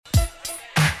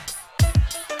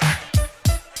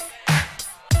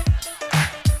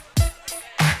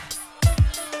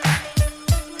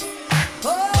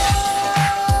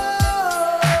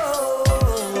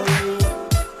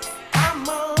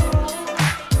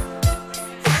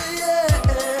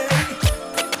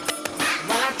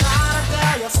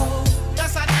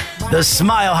The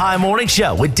Smile High Morning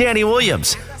Show with Danny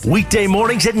Williams. Weekday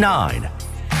mornings at 9.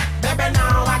 Baby,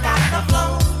 now I got the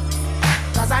flow,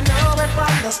 'cause I know it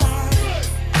from the start.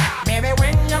 Baby,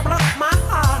 when you broke my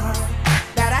heart,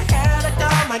 that I had to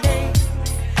come again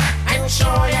and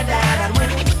show you that I'd win.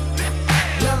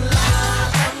 Your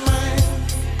love to mine.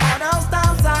 All those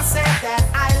times I said that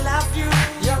I love you.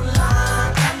 Your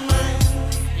love to mine.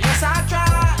 Yes, I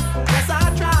tried. Yes,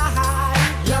 I tried.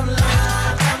 Your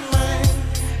love to mine.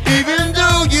 Even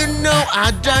though you know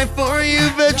I die for you,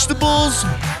 vegetables.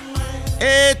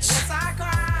 It's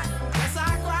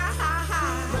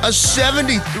a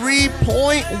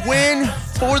 73-point win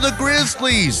for the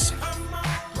Grizzlies.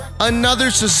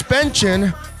 Another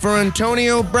suspension for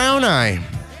Antonio Brown-Eye.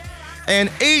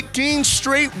 And 18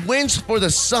 straight wins for the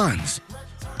Suns.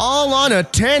 All on a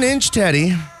 10-inch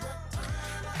teddy.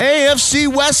 AFC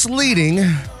West leading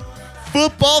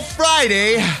Football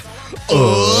Friday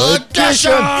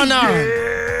edition. Yeah.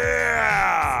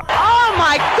 Oh,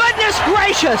 my goodness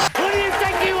gracious. Who do you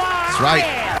think you are? That's right.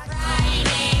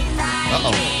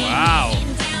 Uh-oh. Wow.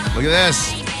 Look at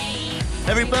this.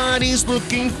 Everybody's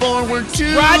looking forward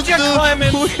to Roger the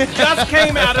Clemens just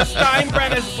came out of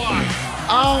Steinbrenner's box.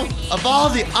 Oh, of all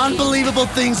the unbelievable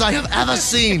things I have ever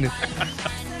seen.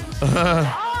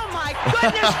 Oh, my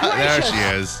goodness gracious. There she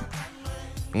is.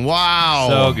 Wow.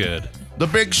 So good. The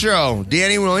Big Show.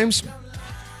 Danny Williams,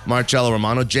 Marcello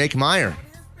Romano, Jake Meyer.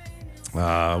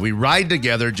 We ride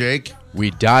together, Jake.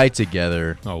 We die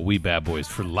together. Oh, we bad boys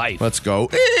for life. Let's go.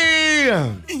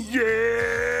 Yeah.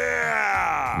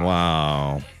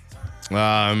 Wow.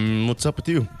 What's up with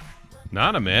you?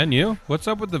 Nada, man. You? What's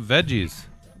up with the veggies?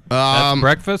 That's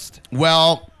breakfast?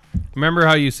 Well, remember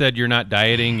how you said you're not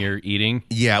dieting, you're eating?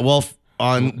 yeah. Well,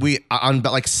 on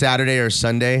like Saturday or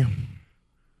Sunday,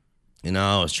 you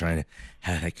know, I was trying to.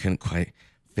 I couldn't quite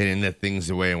fit into things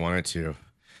the way I wanted to.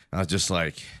 I was just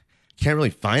like, can't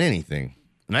really find anything.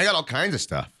 And I got all kinds of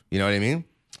stuff. You know what I mean?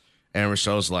 And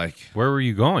Rochelle's like, where were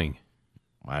you going?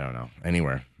 I don't know.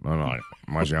 Anywhere. I don't know.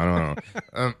 Marjorie, I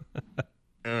don't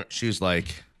know. She was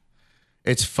like,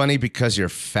 it's funny because you're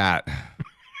fat.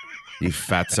 You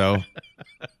fatso.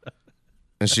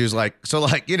 And she was like, so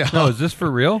like, you know. No, is this for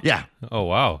real? Yeah. Oh,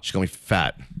 wow. She called me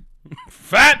fat.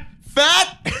 Fat!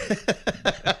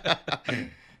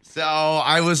 So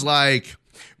I was like,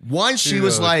 once she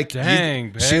was like,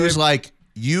 dang, she was babe. like,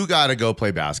 you got to go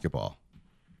play basketball.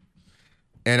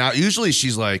 And usually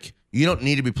she's like, you don't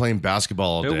need to be playing basketball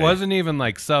all day. It wasn't even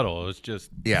like subtle. It was just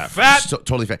fat.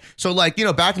 Totally fat. So like, you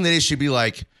know, back in the day, she'd be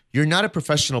like, you're not a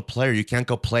professional player. You can't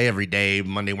go play every day,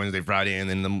 Monday, Wednesday, Friday, and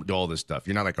then do all this stuff.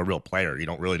 You're not like a real player.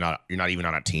 You're not even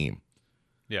on a team.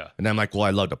 Yeah. And I'm like, well,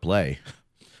 I love to play.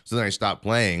 So then I stopped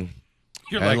playing.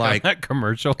 You're like on that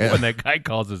commercial when that guy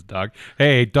calls his doc.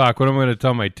 Hey, doc, what am I going to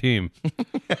tell my team?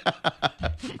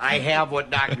 I have what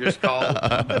doctors call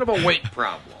a bit of a weight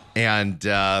problem. And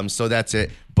so that's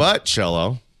it. But,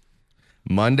 Cello,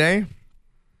 Monday,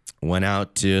 went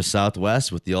out to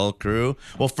Southwest with the old crew.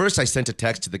 Well, first I sent a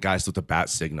text to the guys with the bat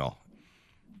signal.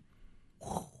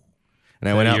 And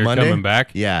I went out Monday. Coming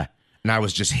back? Yeah. And I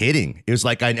was just hitting. It was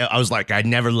like I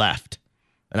never left.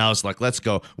 And I was like, let's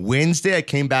go. Wednesday, I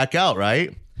came back out,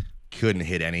 right? Couldn't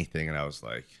hit anything. And I was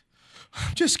like,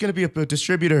 I'm just going to be a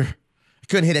distributor. I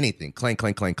couldn't hit anything. Clank,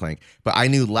 clank, clank, clank. But I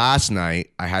knew last night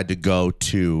I had to go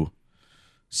to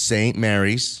St.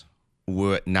 Mary's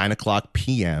at 9 o'clock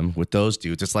p.m. with those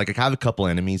dudes. It's like I have a couple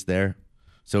enemies there.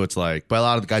 So it's like, but a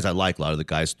lot of the guys I like, a lot of the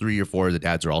guys, 3 or 4 of the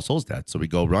dads are all Souls dads. So we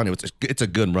go run. It's a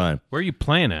good run. Where are you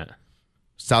playing at?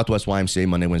 Southwest YMCA,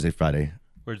 Monday, Wednesday, Friday.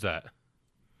 Where's that?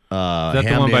 Is that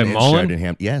the one by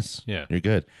Mullen? Yes. Yeah. You're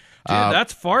good. Dude,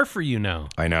 that's far for you now.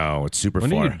 I know. It's super far.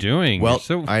 far. What are you doing? Well,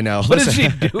 I know. What is he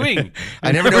doing?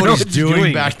 I never know what he's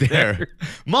doing back there.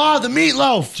 Ma, the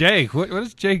meatloaf. Jake, what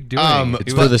is Jake doing?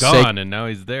 It's he for was the gone, sake, and now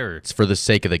he's there. It's for the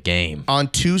sake of the game. On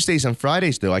Tuesdays and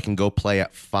Fridays, though, I can go play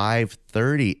at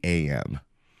 5:30 a.m.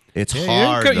 It's Yeah,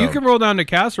 hard. you can roll down to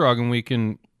Castle Rock, and we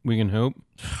can hoop.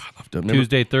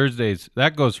 Tuesday, Thursdays.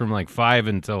 That goes from like 5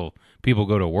 until people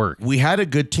go to work. We had a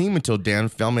good team until Dan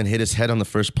Feldman hit his head on the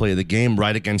first play of the game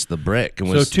right against the brick. And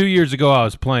so 2 years ago, I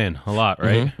was playing a lot,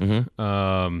 right? And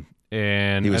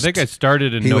I think I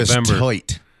started in November. He was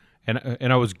tight.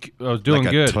 And I was doing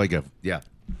like good. Toiga. Yeah.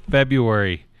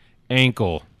 February,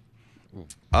 ankle.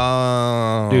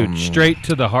 Dude, straight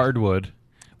to the hardwood.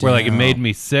 Where like it made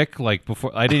me sick. Like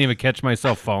before, I didn't even catch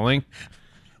myself falling.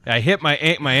 I hit my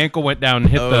ankle went down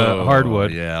and hit the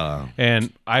hardwood. Yeah.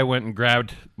 And I went and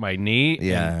grabbed my knee.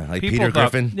 Yeah, like people Peter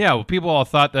Griffin. Yeah, well, people all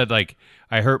thought that like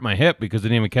I hurt my hip because I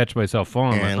didn't even catch myself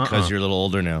falling. And because you're a little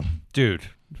older now. Dude,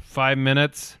 5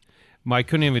 minutes. I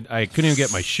couldn't even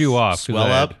get my shoe off. 'Cause Swell I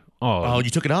had- up? Oh, Oh, you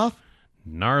took it off?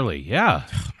 gnarly. Yeah.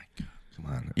 Come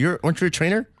on. Aren't you a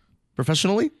trainer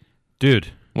professionally? Dude.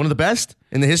 One of the best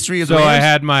in the history of the So I Raiders?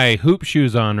 had my hoop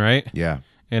shoes on, right? Yeah.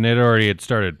 And it already had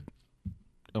started.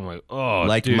 I'm like, oh,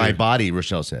 Like dude. my body,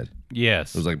 Rochelle said.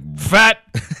 Yes. It was like, fat.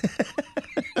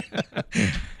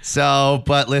 so,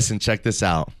 but listen, check this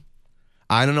out.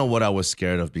 I don't know what I was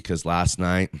scared of because last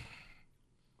night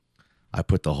I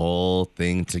put the whole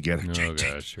thing together. Oh, Jake,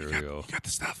 gosh, here we go. you got the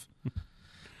stuff.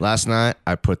 Last night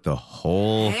I put the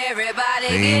whole Everybody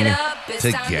thing get up, it's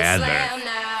time to together. slam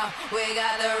now. We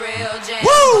got the real jam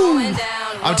Woo! going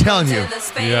down. I'm telling you.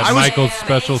 You had Michael's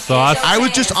special sauce? I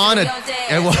was just on it.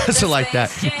 It wasn't like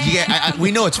that. Yeah,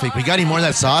 we know it's fake. But you got any more of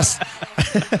that sauce?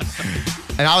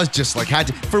 And I was just like,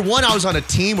 for one, I was on a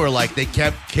team where like they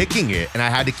kept kicking it, and I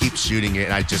had to keep shooting it,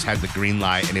 and I just had the green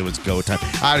light, and it was go time.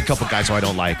 I had a couple guys who I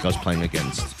don't like. I was playing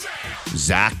against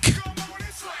Zach,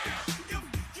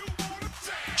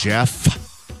 Jeff,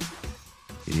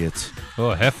 idiot.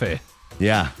 Oh, Hefe.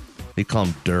 Yeah, they call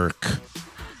him Dirk.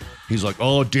 He's like,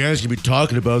 oh, Dan's gonna be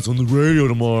talking about us on the radio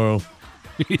tomorrow.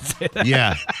 You say that?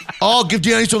 Yeah. Oh, give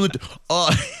Danny something. Oh,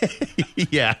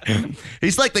 yeah.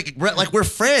 He's like we're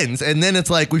friends, and then it's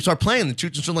like we start playing, and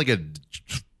Chooch is like a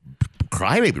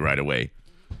crybaby right away.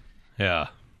 Yeah.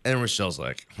 And Rochelle's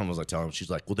like, I was like telling him, she's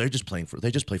like, well, they just play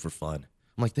for fun.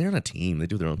 I'm like, they're on a team, they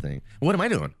do their own thing. What am I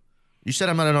doing? You said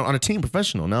I'm not on a team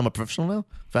professional. Now I'm a professional now?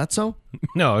 Fatso?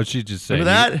 No, she just said,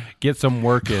 Remember that? Get some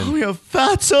work in. Oh, yeah,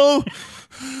 Fatso.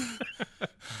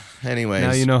 Anyways.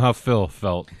 Now you know how Phil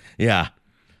felt. Yeah.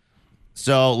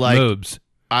 So, like, Boobs.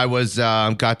 I was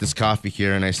got this coffee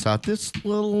here, and I saw this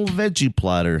little veggie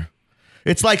platter.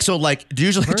 It's like, so, like,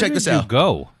 usually, Where check did this you out.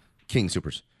 go? King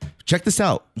Supers. Check this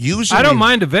out. Usually, I don't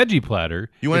mind a veggie platter.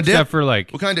 You want a except dip? for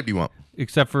like, What kind of dip you want?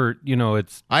 except for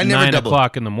it's I never 9 double.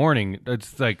 o'clock in the morning.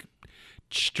 It's like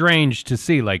strange to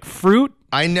see like fruit.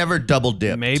 I never double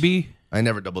dipped. Maybe I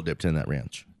never double dipped in that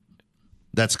ranch.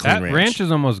 That's clean that ranch. ranch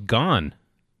is almost gone.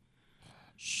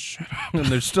 Shut up. And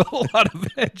there's still a lot of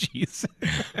veggies.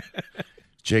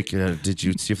 Jake, did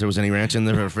you see if there was any ranch in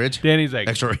the fridge? Danny's like,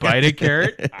 Extra bite a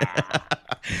carrot.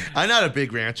 I'm not a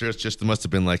big rancher. It's just it must have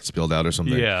been like spilled out or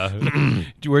something. Yeah.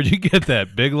 Where'd you get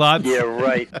that? Big Lots? Yeah,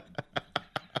 right.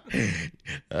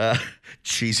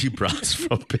 Cheesy brats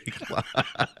from Big Lots.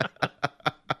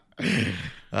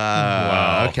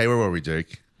 Wow. Okay, where were we,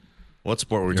 Jake? What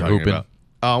sport were we You're talking hooping. about?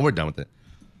 Oh, we're done with it.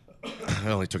 I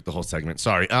only took the whole segment.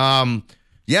 Sorry.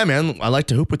 Yeah, man, I like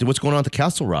to hoop with you. What's going on at the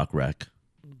Castle Rock rec?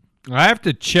 I have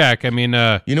to check. I mean,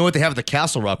 You know what they have at the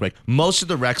Castle Rock rec? Most of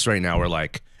the recs right now are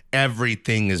like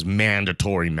everything is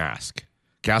mandatory mask.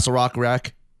 Castle Rock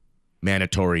rec,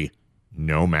 mandatory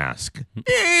no mask.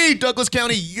 Hey, Douglas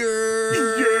County, yeah.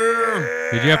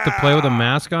 did you have to play with a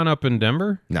mask on up in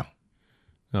Denver? No,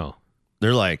 Oh.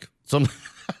 they're like some.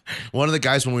 One of the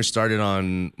guys when we started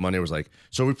on Monday was like,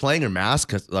 "So we're playing your mask?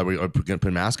 Cause we're gonna put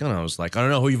a mask on." I was like, "I don't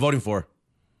know who you voting for."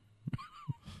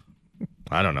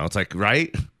 I don't know. It's like,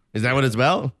 right? Is that what it's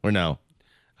about, or no?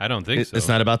 I don't think so. It's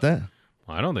not about that.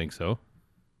 I don't think so.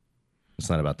 It's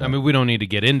not about that. I mean, we don't need to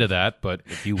get into that, but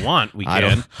if you want, we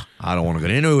can. I don't want to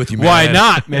get into it with you, man. Why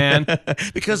not, man?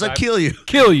 Because I'd kill you,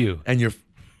 Kill you. and your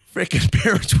freaking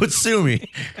parents would sue me.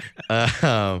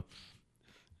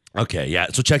 Okay, yeah.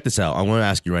 So check this out. I want to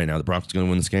ask you right now: the Broncos going to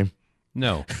win this game?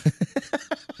 No.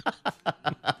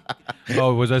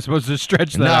 Oh, was I supposed to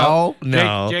stretch that out?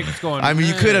 No. Jake's going. I mean,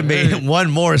 you could have made one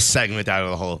more segment out of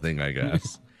the whole thing, I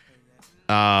guess.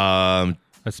 I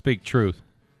speak truth.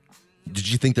 Did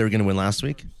you think they were going to win last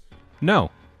week? No.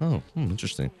 Oh,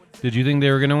 interesting. Did you think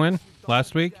they were going to win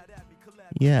last week?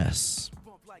 Yes.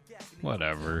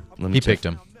 Whatever. Let me He check. picked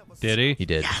him. Did he? He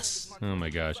did. Oh my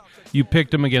gosh. You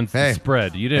picked them against Hey. the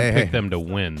spread. You didn't Hey, pick hey. them to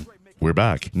win. We're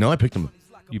back. No, I picked them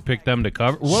You picked them to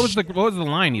cover. What was the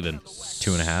line even?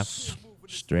 2.5.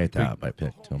 straight up. I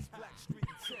picked them.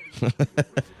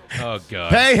 Oh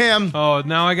god. Pay him. Oh,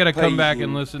 now I got to come Pay back him.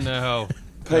 and listen to how.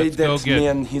 Pay Let's go that get.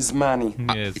 man his money.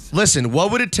 Yes. Listen,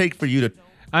 what would it take for you to?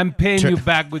 I'm paying you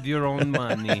back with your own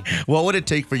money. What would it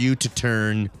take for you to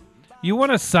turn? You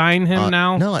want to sign him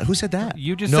now? No, who said that?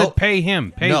 You just No. said pay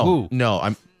him. Pay no, who? No,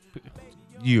 I'm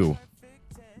you,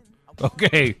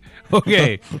 Okay.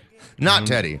 Okay. not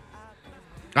Teddy.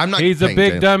 I'm not. He's a paying big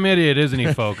Teddy. dumb idiot, isn't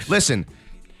he, folks? Listen,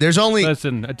 there's only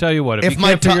Listen, I tell you what, if If you my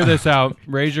can't figure to- this out,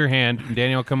 raise your hand, and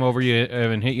Danny will come over you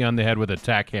and hit you on the head with a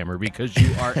tack hammer because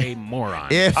you are a moron.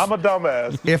 if I'm a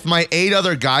dumbass. if my 8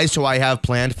 other guys who I have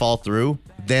planned fall through,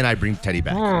 then I bring Teddy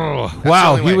back. Oh, the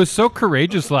wow, only he way. was so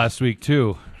courageous last week,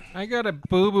 too. I got a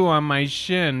boo-boo on my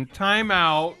shin. Time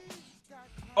out.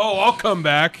 Oh, I'll come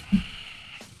back.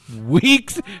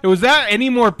 weeks. Was that any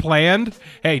more planned?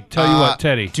 Hey, tell you what,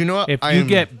 Teddy. do you know what? If you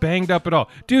get banged up at all,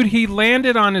 dude, he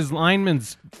landed on his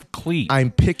lineman's cleat.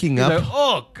 I'm picking He's up. like,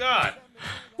 oh God.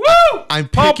 Woo! I'm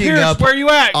Paul picking Pierce, up where you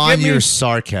at? on Get me- your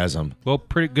sarcasm. Well,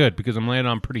 pretty good because I'm landing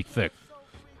on pretty thick.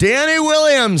 Danny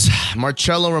Williams,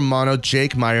 Marcello Romano,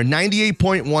 Jake Meyer,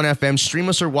 98.1 FM. Stream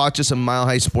us or watch us at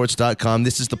milehighsports.com.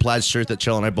 This is the plaid shirt that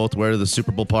Cello and I both wear to the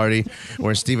Super Bowl party,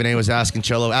 where Stephen A. was asking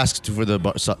Cello, asked for the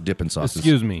dipping sauces.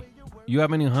 Excuse me. You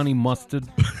have any honey mustard?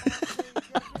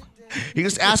 He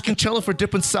was asking Cello for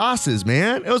dipping sauces,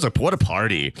 man. It was what a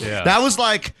party. Yeah. That was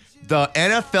like the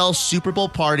NFL Super Bowl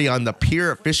party on the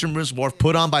pier at Fisherman's Wharf,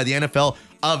 put on by the NFL,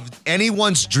 of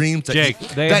anyone's dreams that, Jake,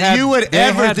 you would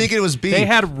ever think it was being. They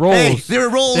had rolls. Hey, they were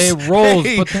rolls. They rolls,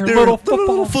 Hey, but they're they little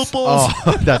were footballs.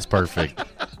 Oh, that's perfect.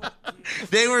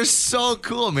 They were so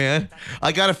cool, man.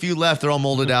 I got a few left. They're all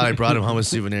molded out. I brought them home as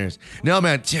souvenirs. No,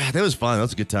 man. Yeah, that was fun. That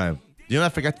was a good time. You know, I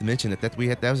forgot to mention that that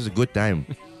was a good time.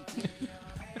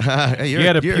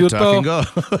 You're puto? talking goat.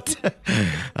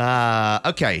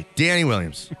 Okay, Danny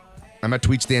Williams. I'm at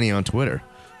Tweets Danny on Twitter.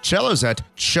 Cello's at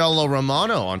Cello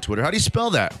Romano on Twitter. How do you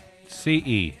spell that?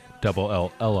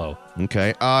 CELLO.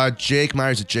 Okay. Jake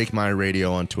Myers at Jake Meyer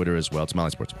Radio on Twitter as well. It's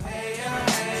Molly Sports.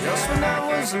 Just when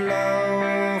I was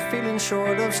low, feeling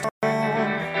short of stone,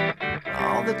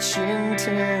 all that she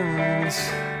intends,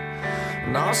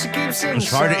 and all she keeps in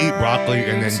It's hard to eat broccoli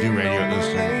and then do radio at the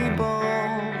same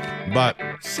time. But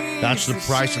that's the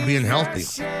price of being healthy.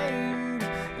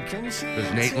 Does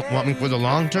Nate want me for the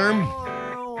long term?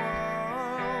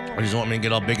 Or does he want me to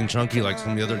get all big and chunky like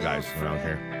some of the other guys around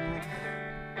here?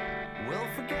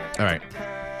 All right.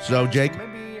 So, Jake,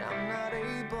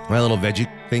 my little veggie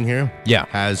thing here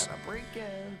has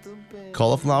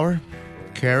cauliflower,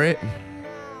 carrot,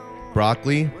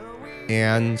 broccoli,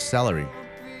 and celery.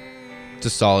 It's a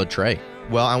solid tray.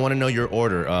 Well, I want to know your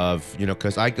order of,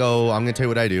 because I'm going to tell you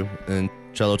what I do, and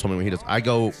Cello told me what he does. I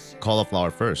go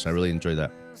cauliflower first. I really enjoy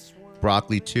that.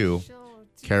 Broccoli 2,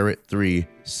 carrot 3,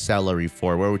 celery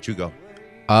 4. Where would you go?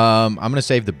 I'm gonna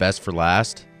save the best for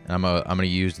last. I'm gonna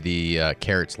use the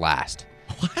carrots last.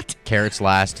 What? Carrots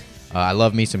last. I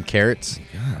love me some carrots.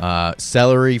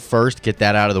 Celery first. Get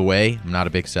that out of the way. I'm not a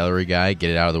big celery guy.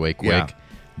 Get it out of the way quick. Yeah.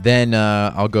 Then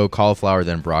I'll go cauliflower,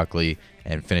 then broccoli,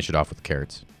 and finish it off with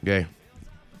carrots. Okay.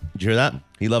 Did you hear that?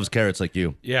 He loves carrots like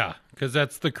you. Yeah, because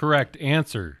that's the correct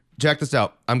answer. Check this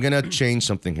out. I'm going to change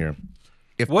something here.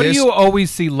 What do you always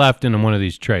see left in one of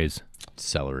these trays?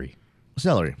 Celery.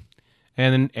 Celery.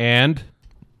 And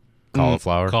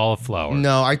Cauliflower. cauliflower.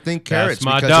 No, I think carrots That's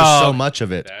my because dog. there's so much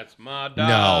of it. That's my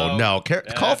dog. No.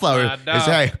 That's Cauliflower my is, dog.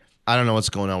 hey, I don't know what's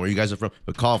going on where you guys are from,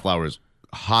 but cauliflower is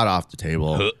hot off the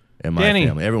table in my Danny,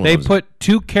 family. Everyone they loves put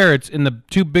 2 carrots in the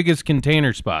 2 biggest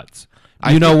container spots.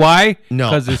 I You know think- why? No.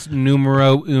 Because it's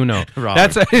numero uno. Wrong.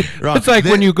 That's Wrong. it's like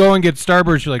This- when you go and get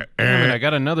Starburst, you're like, damn it, I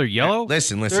got another yellow?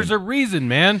 Listen. There's a reason,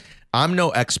 man. I'm no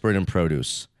expert in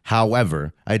produce.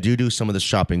 However, I do some of the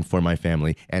shopping for my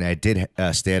family, and I did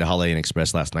stay at a Holiday Inn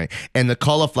Express last night. And the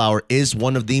cauliflower is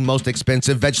one of the most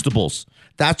expensive vegetables.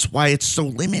 That's why it's so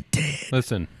limited.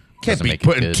 Listen, Can't Doesn't be make it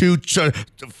putting good. 2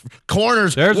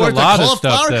 corners There's a worth lot of of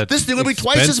stuff cauliflower. that's This thing will be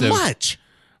twice as expensive. much.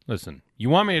 listen. You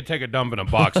want me to take a dump in a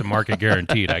box and mark it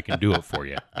guaranteed? I can do it for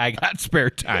you. I got spare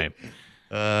time.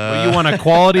 But you want a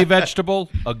quality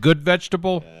vegetable, a good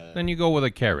vegetable, then you go with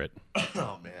a carrot.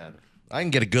 Oh, man. I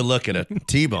can get a good look at a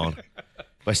T-bone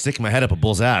by sticking my head up a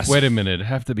bull's ass. Wait a minute, it'd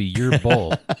have to be your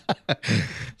bowl.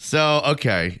 So,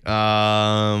 okay.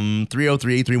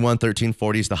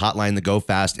 303-831-1340 is the hotline, the Go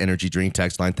Fast Energy Drink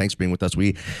text line. Thanks for being with us.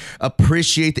 We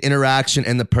appreciate the interaction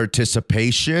and the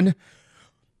participation.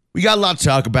 We got a lot to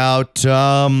talk about.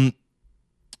 Cello,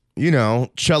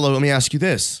 let me ask you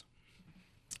this.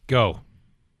 Go.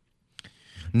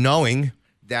 Knowing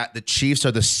that the Chiefs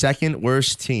are the second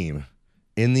worst team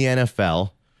in the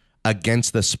NFL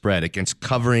against the spread, against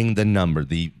covering the number, Ooh,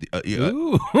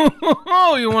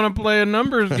 you want to play a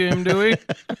numbers game, do we?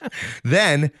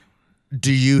 then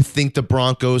do you think the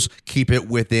Broncos keep it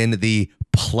within the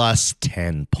plus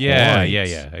 10 points? Yeah.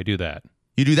 I do that.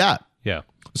 You do that. Yeah.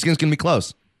 This game's going to be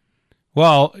close.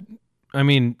 Well, I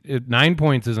mean, 9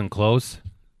 points isn't close.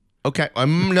 Okay.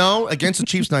 No, against the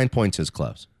Chiefs, 9 points is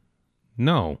close.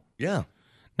 No. Yeah.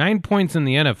 9 points in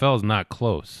the NFL is not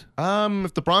close.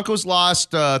 If the Broncos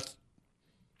lost 30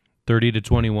 to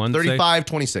 21.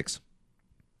 35-26,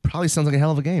 probably sounds like a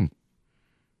hell of a game.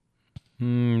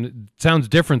 It sounds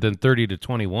different than 30 to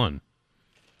 21.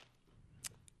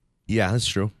 Yeah, that's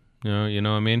true. You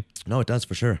know what I mean? No, it does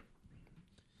for sure.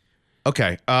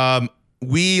 Okay.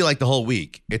 We, like the whole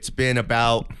week, it's been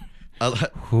about...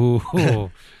 Ooh.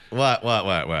 What?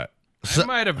 I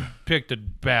might have picked a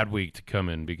bad week to come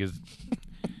in because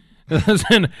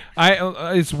listen,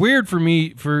 it's weird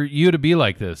for you to be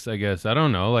like this, I guess. I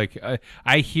don't know. Like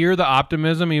I hear the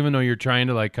optimism even though you're trying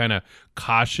to like kind of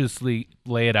cautiously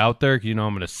lay it out there 'cause you know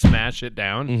I'm going to smash it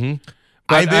down. Mm-hmm.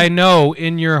 But I know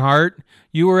in your heart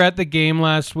you were at the game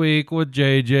last week with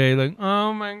JJ like,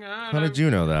 "Oh my god. How did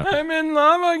you know that? I'm in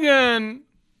love again."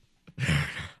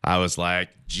 I was like,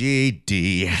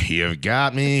 GD, you've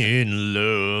got me in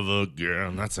love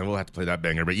again. We'll have to play that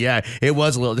banger. But yeah, it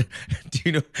was a little. Do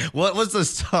you know what was the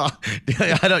song?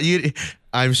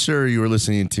 I'm sure you were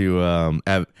listening to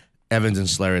Evans and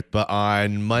Slareth, but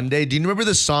on Monday, do you remember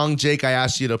the song, Jake, I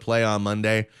asked you to play on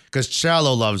Monday? Because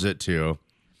Shallow loves it too.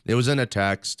 It was in a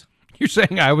text. You're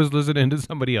saying I was listening to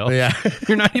somebody else? Yeah.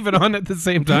 You're not even on at the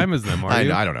same time as them, are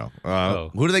you? I don't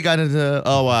know. Who do they got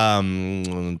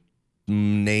into?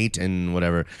 Nate and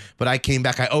whatever. But I came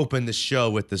back. I opened the show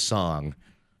with the song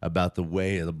about the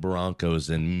way the Broncos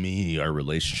and me, our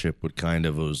relationship would kind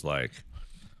of, it was like,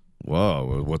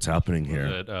 whoa, what's happening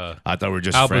here? I thought we were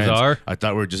just how friends. Bizarre? I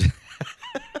thought we were just...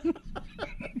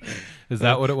 Is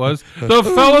that what it was? The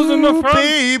fellas in the front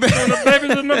babe. and the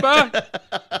babies in the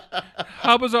back.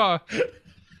 How bizarre.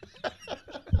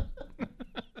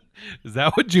 Is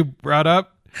that what you brought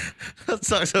up? That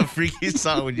song's a freaky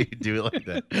song when you do it like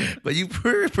that. But you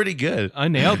were pretty good. I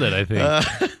nailed it, I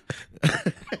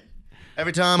think.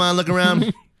 Every time I look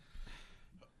around.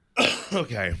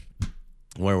 Okay.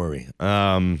 Where were we?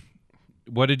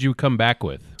 What did you come back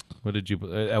with? What did you...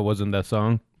 wasn't that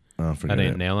song? Oh, I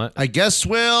didn't nail it. I guess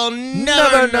we'll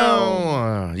never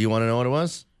know. You want to know what it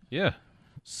was? Yeah.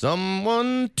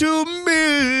 Someone to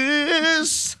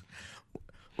miss.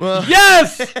 Well,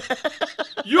 yes!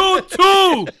 You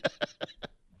too!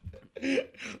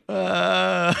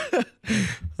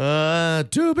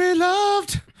 To be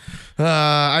loved.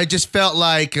 I just felt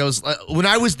like I was when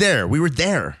I was there. We were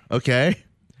there, okay,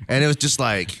 and it was just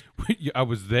like I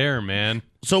was there, man.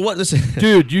 So what? Listen,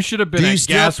 dude, you should have been Do you at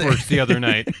still Gasworks the other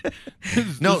night.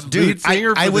 No, This dude, lead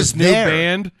singer I for was this new there.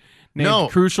 band named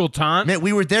Crucial Taunt. Man,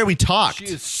 we were there. We talked. She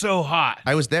is so hot.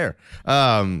 I was there.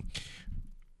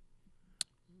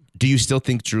 Do you still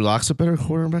think Drew Lock's a better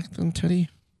quarterback than Teddy?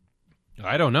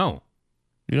 I don't know.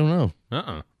 You don't know?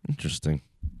 Uh-uh. Interesting.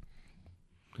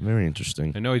 Very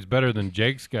interesting. I know he's better than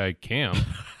Jake's guy, Cam.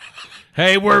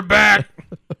 Hey, we're back.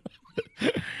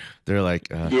 They're like,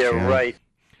 Yeah, Cam. right.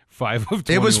 5 of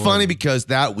 21. It was funny because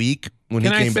that week when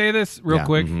Can he I came say this real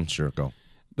quick? Sure, go.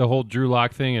 The whole Drew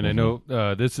Lock thing, and I know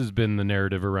this has been the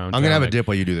narrative around. I'm going to have a like, dip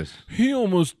while you do this. He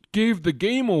almost gave the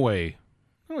game away.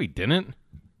 No, he didn't.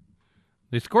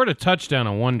 They scored a touchdown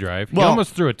on one drive. He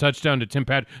almost threw a touchdown to Tim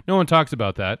Patrick. No one talks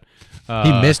about that.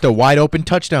 He missed a wide open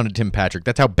touchdown to Tim Patrick.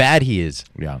 That's how bad he is.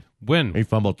 Yeah. When? He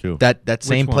fumbled too. That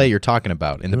same one? play you're talking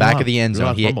about in the back of the end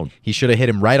zone. He should have hit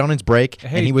him right on his break,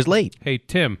 and he was late. Hey,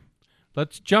 Tim,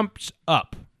 let's jump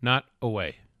up, not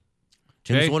away.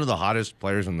 Tim's Okay? one of the hottest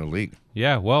players in the league.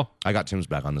 Yeah, well. I got Tim's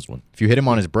back on this one. If you hit him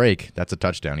on his break, that's a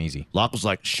touchdown easy. Locke was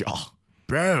like,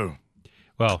 bro.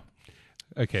 Well,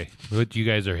 okay. But you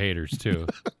guys are haters, too.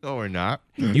 No, we're not.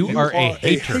 You are a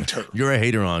hater. You're a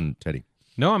hater on Teddy.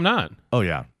 No, I'm not. Oh,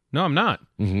 yeah. No, I'm not.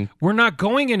 We're not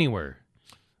going anywhere.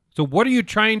 So what are you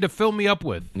trying to fill me up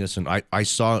with? Listen, I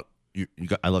saw,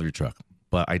 I love your truck,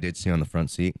 but I did see on the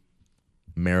front seat,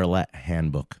 Marilette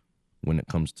handbook when it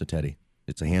comes to Teddy.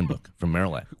 It's a handbook from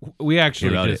Marilette. We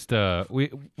actually wrote just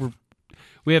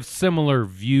we have similar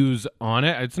views on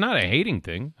it. It's not a hating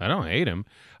thing. I don't hate him.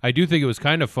 I do think it was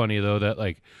kind of funny though that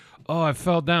like, oh, I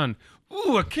fell down.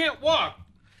 Ooh, I can't walk.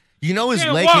 You know his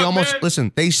Can't leg, walk, he almost, man.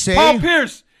 listen, they say. Paul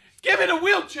Pierce, give me the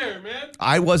wheelchair, man.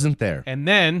 I wasn't there. And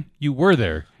then you were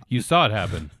there. You saw it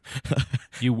happen.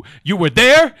 You were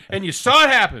there and you saw it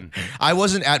happen. I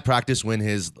wasn't at practice when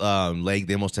his leg,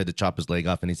 they almost had to chop his leg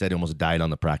off, and he said he almost died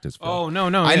on the practice field. Oh, no.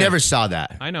 I yeah. never saw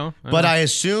that. I know. But I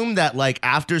assume that, like,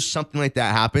 after something like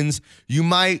that happens, you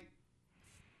might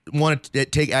want to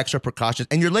take extra precautions.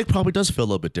 And your leg probably does feel a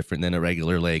little bit different than a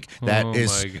regular leg. That Oh,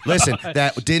 is, my God. listen,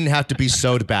 that didn't have to be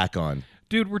sewed back on.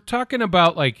 Dude, we're talking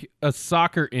about like a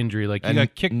soccer injury, like you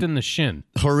got kicked in the shin.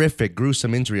 Horrific,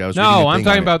 gruesome injury. I was No, reading a I'm thing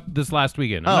talking on it. about this last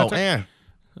weekend. man.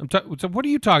 So what are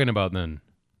you talking about then?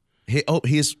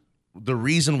 He's the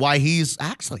reason why he's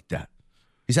acts like that.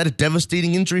 He's had a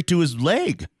devastating injury to his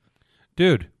leg.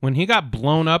 Dude, when he got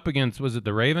blown up against, was it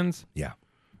the Ravens? Yeah.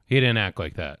 He didn't act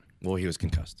like that. Well, he was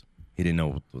concussed. He didn't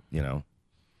know,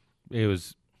 It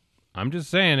was, I'm just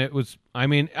saying it was,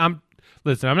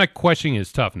 listen, I'm not questioning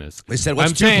his toughness. They said, what's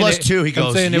I'm 2 saying plus it- 2? He I'm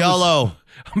goes, saying it was- yellow.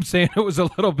 I'm saying it was a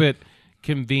little bit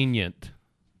convenient.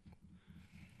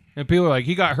 And people are like,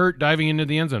 he got hurt diving into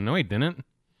the end zone. No, he didn't.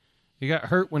 He got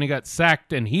hurt when he got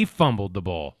sacked and he fumbled the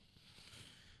ball.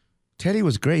 Teddy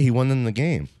was great. He won them the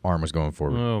game. Arm was going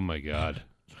forward. Oh, my God.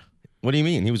 What do you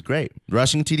mean? He was great.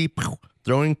 Rushing TD,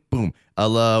 throwing, boom.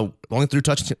 Only threw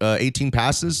 18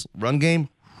 passes, run game.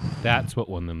 That's what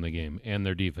won them the game and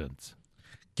their defense.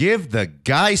 Give the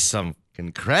guy some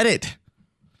credit.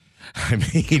 I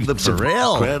mean, for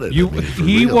real. Credit.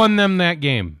 He won them that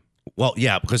game. Well,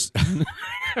 yeah, because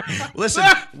listen,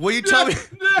 will you tell me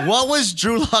what was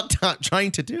Drew Lock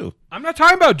trying to do? I'm not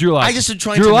talking about Drew Lock. I just am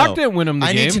trying Drew to know. Lock didn't win him the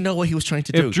game. I need to know what he was trying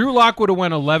to do. If Drew Lock would have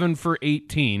went 11 for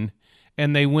 18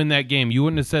 and they win that game, you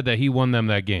wouldn't have said that he won them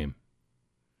that game.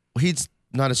 He's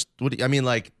not a. I mean,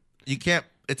 like you can't.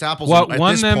 It's apples. What at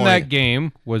won this them point. that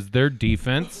game was their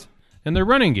defense and their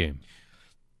running game.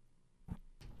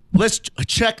 Let's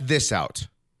check this out.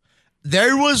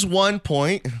 There was one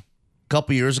point a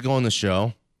couple years ago on the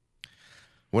show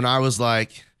when I was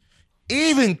like,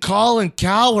 even Colin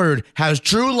Cowherd has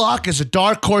Drew Lock as a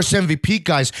dark horse MVP,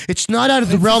 guys. It's not out of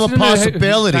the realm of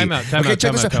possibility. Time out.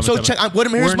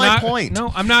 Here's my point.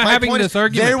 No, I'm not having this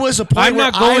argument. There was a point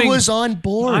where I was on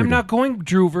board. I'm not going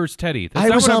Drew versus Teddy. That's I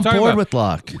not was what I'm on talking board about. with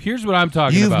Lock. Here's what I'm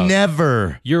talking about. You've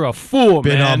never You're a fool,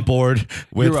 been man. on board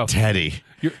with Teddy.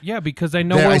 Yeah, because I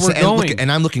know where we're going.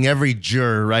 And I'm looking every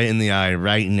juror right in the eye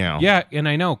right now. Yeah, and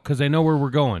I know because I know where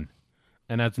we're going,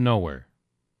 and that's nowhere.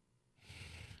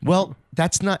 Well,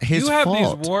 that's not his fault. You have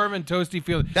fault. these warm and toasty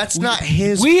feelings. That's not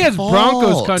his fault. We as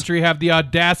Broncos country have the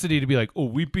audacity to be like, oh,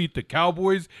 we beat the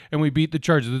Cowboys and we beat the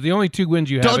Chargers. They're the only two wins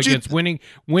you have against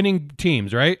winning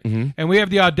teams, right? Mm-hmm. And we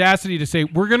have the audacity to say,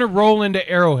 we're going to roll into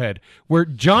Arrowhead, where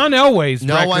John Elway's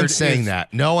No record one's saying is,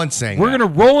 that. No one's saying we're that. We're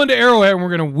going to roll into Arrowhead and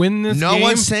we're going to win this game. No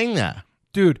one's saying that.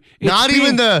 Dude, not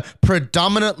even the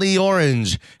predominantly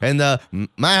orange and the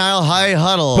Mile High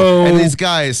Huddle Bo. and these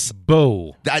guys.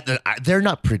 Bo. They're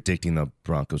not predicting the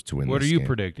Broncos to win What this are you game.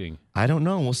 predicting? I don't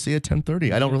know. We'll see at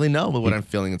 10:30. I don't really know what I'm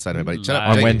feeling inside of my body. Shut up,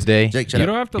 On Jake. Wednesday. Jake, shut You up.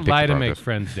 don't have to lie to make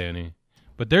friends, Danny.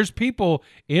 But there's people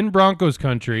in Broncos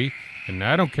country, and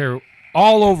I don't care,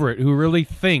 all over it, who really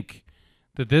think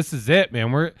that this is it,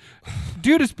 man.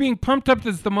 Dude, it's being pumped up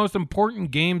as the most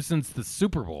important game since the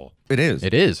Super Bowl. It is.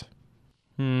 It is.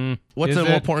 What's the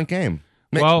more important game?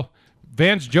 Well,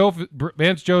 Vance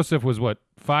Joseph was what,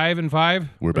 5-5?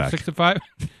 We're back. 6-5?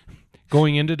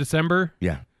 Going into December?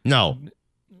 Yeah. No,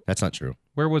 that's not true.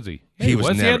 Where was he? He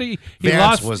was never. He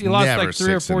Vance lost never like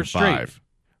 3 or 4 straight. 6-5.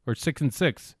 Or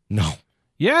 6-6. No.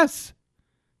 Yes.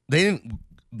 They didn't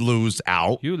lose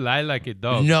out. You lie like a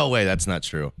dog. No way. That's not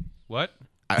true. What?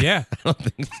 Yeah. I don't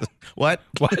think so. What?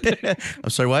 What? I'm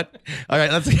sorry, what? All right,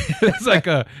 let's. It's like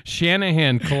a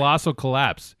Shanahan colossal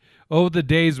collapse. Oh, the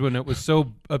days when it was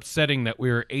so upsetting that we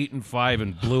were 8-5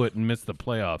 and blew it and missed the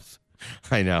playoffs.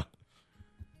 I know.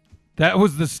 That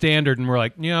was the standard, and we're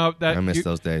like, I miss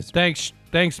those days.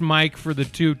 Thanks, Mike, for the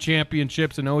 2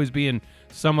 championships and always being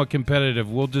somewhat competitive.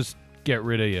 We'll just get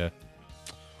rid of you.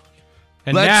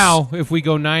 And now, if we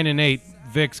go 9-8,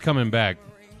 Vic's coming back.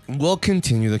 We'll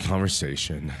continue the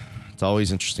conversation. It's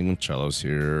always interesting when Cello's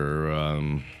here.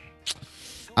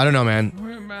 I don't know, man.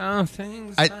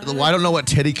 I don't know what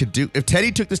Teddy could do. If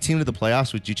Teddy took this team to the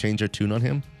playoffs, would you change your tune on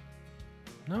him?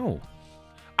 No.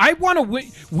 I want to win.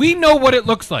 We know what it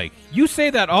looks like. You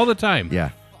say that all the time. Yeah.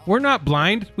 We're not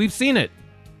blind. We've seen it.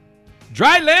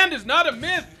 Dry land is not a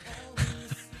myth.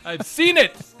 I've seen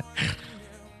it.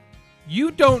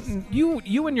 You don't.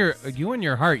 You in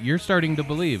your heart. You're starting to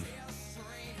believe.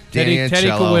 Teddy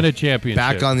could win a championship.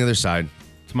 Back on the other side.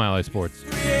 Smile Eye Sports.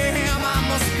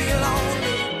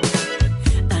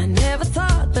 I never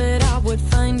thought that I would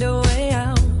find a way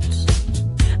out.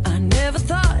 I never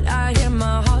thought I'd hear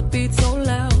my heartbeat so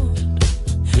loud.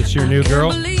 This your new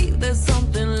girl?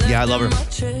 Yeah, I love her.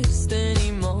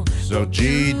 So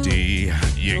GD,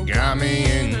 you got me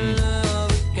in.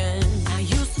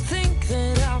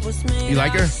 You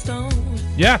like her?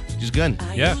 Yeah. She's good.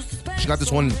 Yeah. She got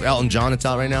this one Elton John that's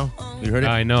out right now. You heard it?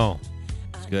 I know.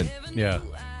 It's good. Yeah.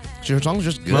 Her song's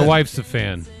just good. My wife's a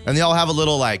fan. And they all have a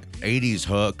little like 80s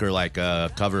hook or like a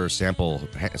cover sample,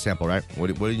 right?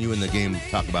 What do you in the game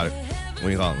talk about it? What do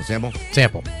you call it? A sample?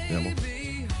 Sample.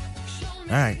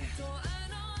 All right.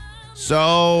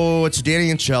 So it's Danny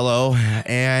and Cello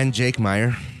and Jake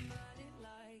Meyer.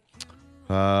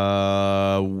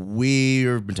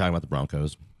 We've been talking about the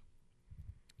Broncos.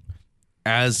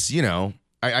 As you know,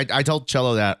 I told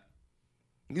Cello that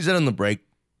he said on the break,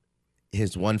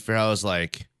 his one fair, I was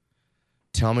like,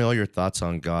 tell me all your thoughts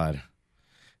on God.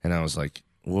 And I was like,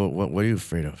 what are you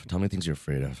afraid of? Tell me things you're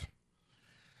afraid of.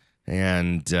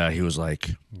 And he was like,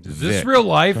 Is this real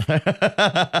life?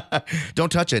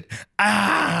 don't touch it.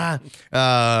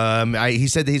 He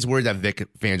said that he's worried that Vic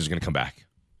Fangio's going to come back.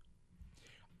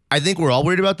 I think we're all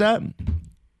worried about that.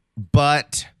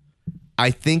 But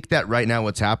I think that right now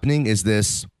what's happening is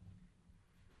this.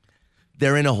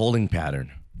 They're in a holding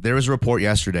pattern. There was a report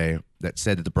yesterday that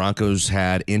said that the Broncos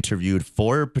had interviewed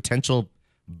 4 potential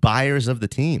buyers of the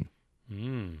team.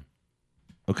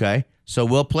 Okay, so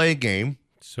we'll play a game.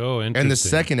 So interesting. In the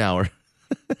second hour,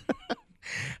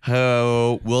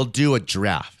 we'll do a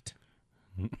draft.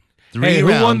 3 Hey, who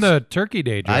rounds. won the Turkey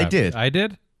Day draft? I did. I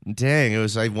did? Dang,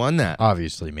 I won that.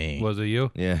 Obviously me. Was it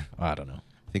you? Yeah, I don't know.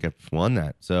 I think I won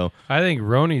that. So I think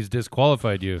Roni's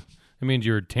disqualified you. That means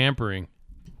you were tampering.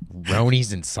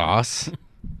 Ronies and sauce.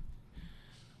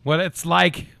 What it's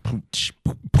like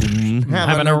having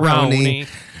having a Roni.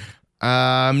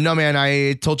 No, man,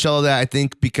 I told Cello that I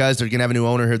think because they're going to have a new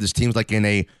owner here, this team's like in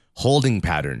a holding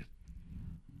pattern.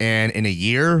 And in a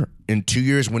year, in 2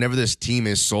 years, whenever this team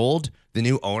is sold, the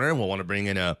new owner will want to bring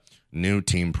in a new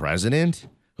team president,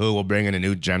 who will bring in a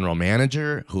new general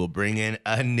manager, who will bring in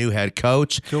a new head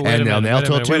coach, So and then they'll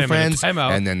tell 2 friends, Time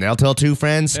out. and then they'll tell 2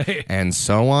 friends, and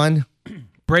so on.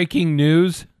 Breaking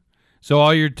news. So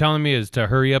all you're telling me is to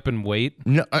hurry up and wait?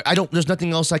 No, I don't. There's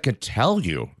nothing else I can tell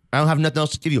you. I don't have nothing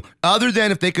else to give you other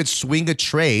than if they could swing a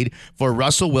trade for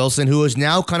Russell Wilson, who is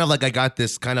now kind of like I got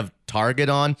this kind of target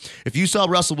on. If you saw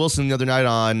Russell Wilson the other night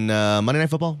on Monday Night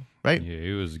Football, right? Yeah,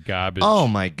 he was garbage. Oh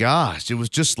my gosh, it was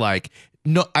just like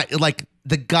like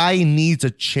the guy needs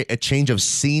a change of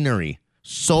scenery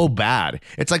so bad.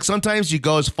 It's like sometimes you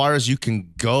go as far as you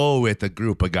can go with a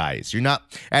group of guys. You're not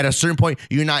at a certain point.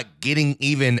 You're not getting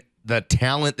even the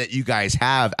talent that you guys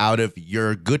have out of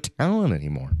your good talent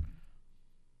anymore.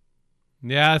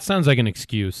 Yeah, it sounds like an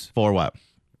excuse. For what?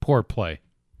 Poor play.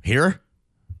 Here?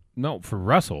 No, for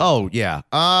Russell. Oh, yeah.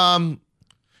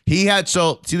 He had,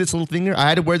 see this little thing here? I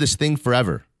had to wear this thing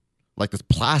forever. Like this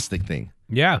plastic thing.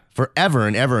 Yeah. Forever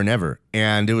and ever and ever.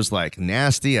 And it was like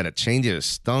nasty. I had to change it. It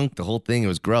stunk. The whole thing, it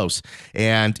was gross.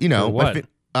 And, you know, For what?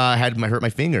 I hurt my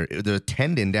finger. The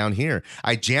tendon down here.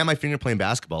 I jammed my finger playing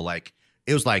basketball. Like,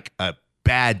 it was like a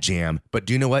bad jam. But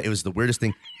do you know what? It was the weirdest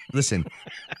thing. Listen,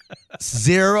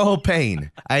 zero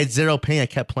pain. I had zero pain. I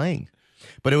kept playing.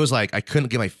 But it was like I couldn't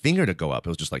get my finger to go up. It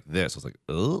was just like this. I was like,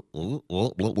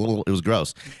 it was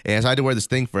gross. And so I had to wear this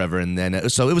thing forever. And then,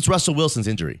 so it was Russell Wilson's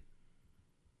injury.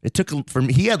 It took for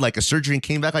me. He had like a surgery and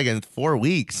came back like in 4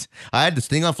 weeks. I had this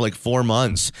thing off for like 4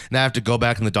 months. And I have to go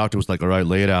back and the doctor was like, all right,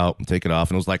 lay it out and take it off.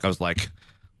 And I was like,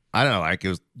 I don't know. Like it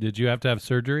was. Did you have to have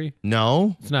surgery?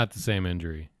 No. It's not the same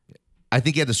injury. I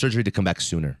think he had the surgery to come back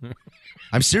sooner.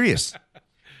 I'm serious.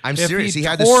 I'm If serious. he He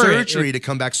had the tore surgery to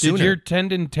come back sooner. Did your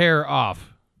tendon tear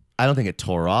off? I don't think it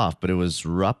tore off, but it was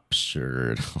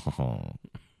ruptured. Oh,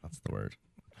 that's the word.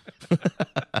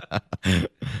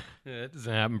 Yeah, it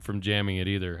doesn't happen from jamming it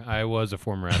either. I was a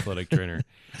former athletic trainer.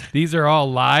 These are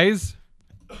all lies.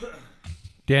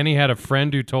 Danny had a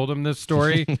friend who told him this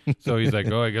story, so he's like,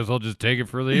 "Oh, I guess I'll just take it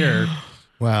for the air."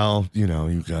 Well, you know,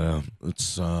 you gotta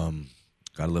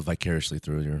live vicariously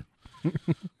through your.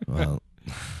 Well,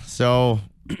 so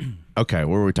okay,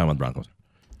 what were we talking about, the Broncos?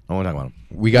 I want to talk about them.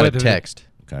 We got a text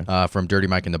Okay. from Dirty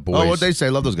Mike and the boys. Oh, what'd they say?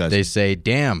 Love those guys. They say,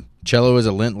 "Damn, Cello is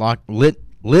a lit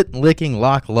licking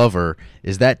lock lover.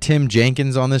 Is that Tim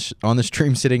Jenkins on the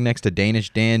stream sitting next to Danish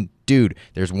Dan? Dude,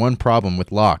 there's one problem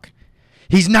with Locke.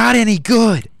 He's not any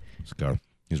good." Scar,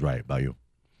 he's right about you.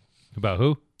 About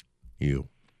who? You.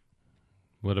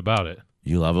 What about it?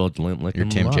 You love Link. You're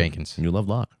Tim Jenkins. You love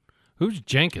Locke. Who's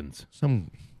Jenkins?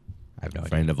 Some I have no idea.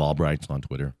 friend of Albright's on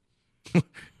Twitter.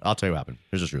 I'll tell you what happened.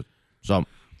 Here's the truth. So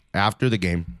after the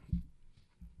game,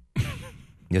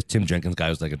 yes, Tim Jenkins guy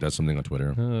was like, it does something on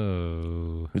Twitter.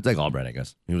 Oh. He's like Albright, I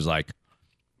guess. He was like,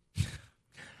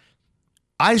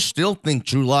 I still think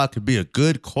Drew Lock could be a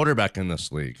good quarterback in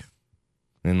this league.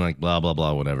 And like blah, blah,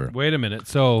 blah, whatever. Wait a minute.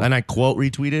 So And I quote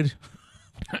retweeted.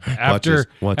 after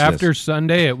Watch this.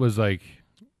 Sunday, it was like,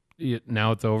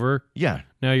 now it's over. Yeah.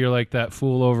 Now you're like that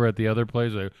fool over at the other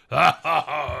place. Like, ha ha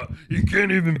ha! You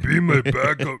can't even be my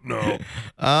backup now.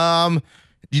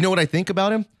 Do you know what I think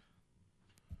about him?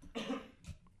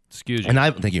 Excuse you. And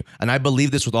thank you. And I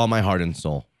believe this with all my heart and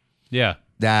soul. Yeah.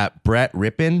 That Brett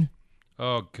Rippon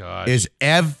Oh God. is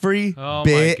every Oh, my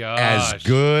bit gosh. as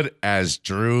good as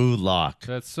Drew Lock.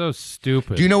 That's so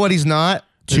stupid. Do you know what he's not?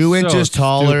 It's 2 so inches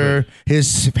taller. stupid.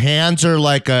 His hands are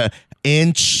like half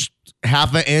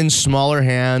an inch smaller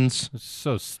hands. It's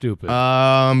so stupid.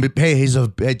 Hey, he's a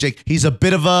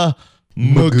bit of a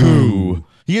magoo.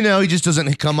 You know, he just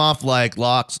doesn't come off like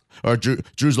Locks or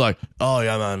Drew's like, oh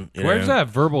yeah, man. You Where's know. that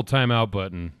verbal timeout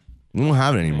button? We don't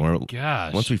have it anymore.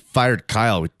 Gosh. Once we fired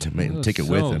Kyle, we take it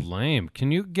with so him. lame.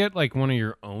 Can you get like one of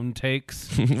your own takes?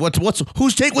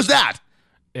 Whose take was that?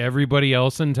 Everybody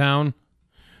else in town.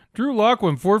 Drew Lock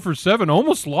went 4 for 7.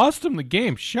 Almost lost him the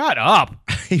game. Shut up.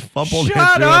 He fumbled and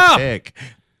Shut threw up. a pick.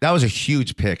 That was a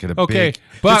huge pick and a Okay, big.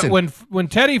 but Listen, when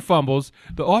Teddy fumbles,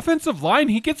 the offensive line,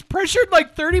 he gets pressured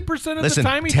like 30% of the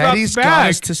time he Teddy's drops got back.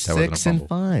 us to 6 and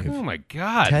 5. Oh my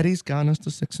God. Teddy's gotten us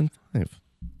to 6 and 5.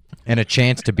 And a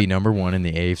chance to be number 1 in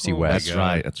the AFC Oh my West. That's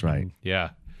right. That's right. Yeah,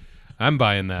 I'm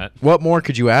buying that. What more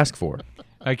could you ask for?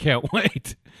 I can't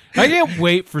wait. I can't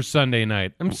wait for Sunday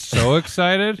night. I'm so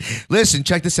excited. Listen,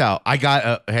 check this out. I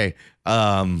got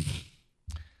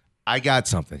I got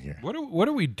something here. What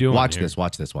are we doing? Watch here? this.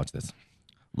 Watch this. Watch this.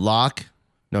 Lock.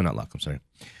 No, not Lock. I'm sorry.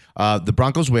 The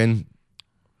Broncos win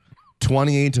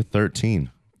 28-13.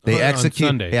 They On execute.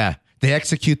 Sunday. Yeah. They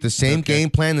execute the same game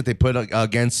plan that they put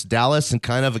against Dallas and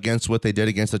kind of against what they did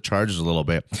against the Chargers a little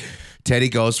bit. Teddy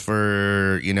goes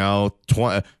for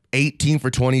 18 for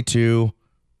 22,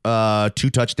 2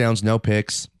 touchdowns, no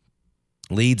picks.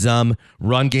 Leads them.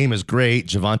 Run game is great.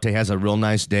 Javonte has a real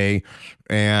nice day.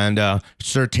 And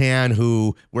Surtain,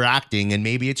 who we're acting, and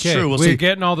maybe it's true. We'll we're see.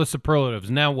 getting all the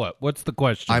superlatives. Now what? What's the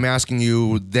question? I'm asking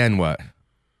you, then what?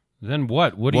 Then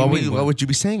what? What do you mean? What would you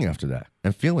be saying after that?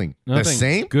 And feeling Nothing. the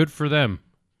same? Good for them.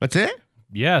 That's it?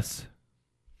 Yes.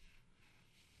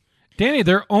 Danny,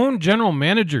 their own general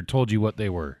manager told you what they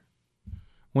were.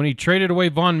 When he traded away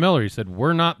Von Miller, he said,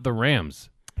 "We're not the Rams.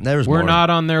 We're We're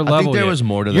not on their level." I think there yet." was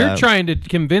more to You're that. trying to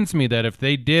convince me that if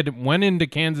they went into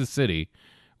Kansas City,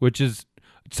 which is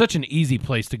such an easy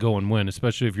place to go and win,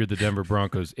 especially if you're the Denver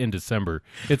Broncos in December.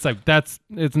 It's like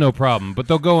it's no problem. But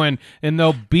they'll go in and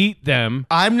they'll beat them.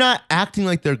 I'm not acting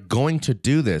like they're going to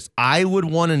do this. I would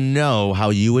want to know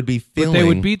how you would be feeling. But they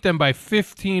would beat them by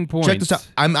 15 points. Check this out.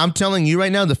 I'm telling you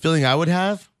right now, the feeling I would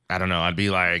have, I don't know, I'd be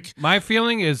like, My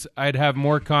feeling is I'd have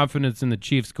more confidence in the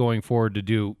Chiefs going forward to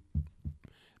do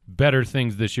better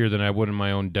things this year than I would in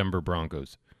my own Denver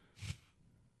Broncos.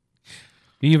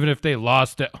 Even if they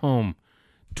lost at home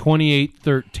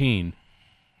 28-13.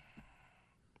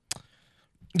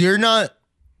 you're not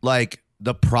like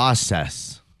the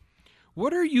process.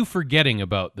 What are you forgetting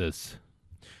about this?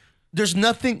 There's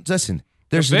nothing. Listen,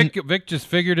 Vic just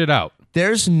figured it out.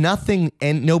 there's nothing,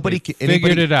 and nobody can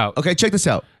Figured it out. Okay, check this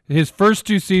out. His first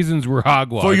 2 seasons were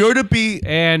hogwash. For you to be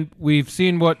And we've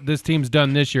seen what this team's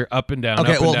done this year, up and down.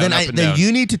 okay, up and well down, then up and then down.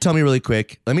 you need to tell me really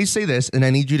quick. Let me say this, and I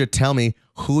need you to tell me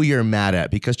who you're mad at,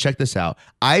 because check this out.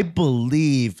 I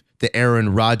believe the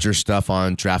Aaron Rodgers stuff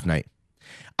on draft night.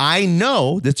 I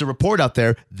know there's a report out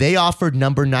there. They offered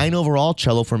number 9 overall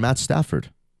cello for Matt Stafford.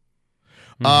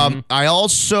 I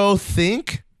also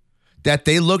think that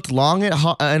they looked long and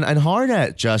hard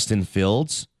at Justin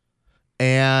Fields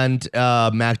and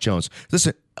Mac Jones.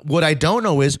 Listen, what I don't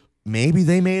know is maybe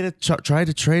they tried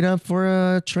to trade up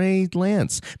for Trey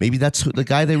Lance. Maybe that's the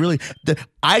guy they really.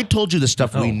 I told you the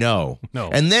stuff we know,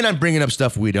 and then I'm bringing up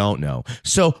stuff we don't know.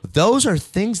 So those are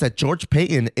things that George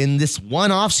Payton in this one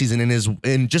offseason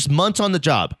in just months on the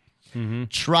job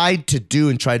tried to do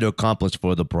and tried to accomplish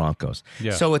for the Broncos.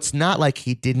 Yeah. So it's not like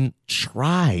he didn't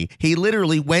try. He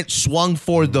literally swung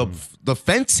for the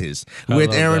fences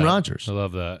with Aaron Rodgers. I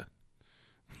love that.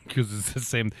 Because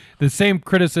it's the same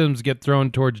criticisms get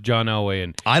thrown towards John Elway,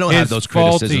 and I don't have those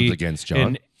criticisms against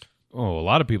John. A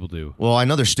lot of people do. Well, I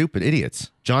know they're stupid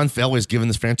idiots. John Elway's given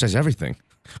this franchise everything.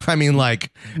 I mean,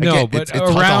 like, No, again, but it's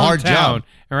a hard job.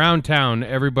 Around town,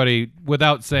 everybody,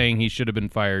 without saying he should have been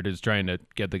fired, is trying to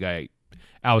get the guy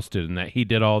ousted, and that he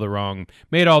made all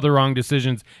the wrong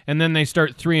decisions. And then they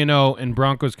start 3-0 in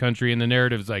Broncos country, and the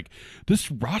narrative's like, this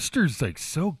roster's like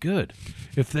so good.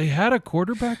 If they had a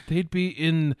quarterback, they'd be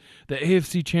in the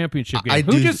AFC Championship game.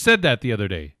 Who just said that the other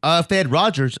day? If they had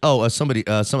Rodgers, someone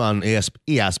on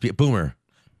ESPN,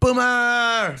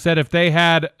 Boomer Said if they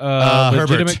had a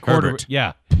legitimate quarterback, Herbert.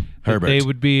 yeah, Herbert. they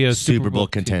would be a Super Bowl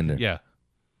team. contender. Yeah.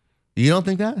 You don't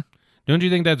think that? Don't you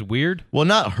think that's weird? Well,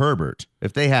 not Herbert.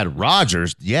 If they had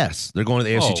Rodgers, yes, they're going to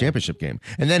the AFC Championship game.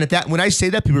 And then when I say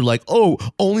that, people are like, "Oh,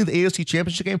 only the AFC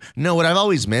Championship game?" No, what I've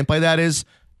always meant by that is,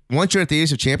 once you're at the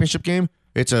AFC Championship game,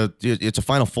 it's a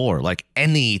Final Four. Like,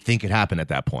 anything could happen at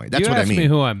that point. That's you what I asked mean. me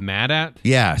who I'm mad at.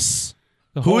 Yes.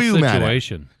 The Who whole are you mad at?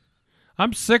 situation.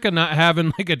 I'm sick of not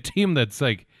having like a team that's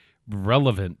like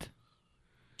relevant.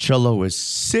 Cholo is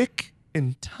sick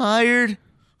and tired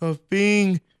of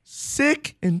being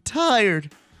sick and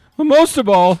tired. Well, most of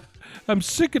all, I'm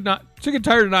sick and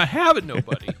tired of not having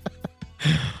nobody.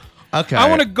 Okay. I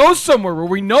want to go somewhere where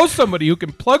we know somebody who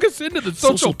can plug us into the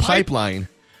social pipeline.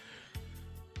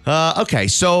 Okay,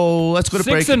 so let's go to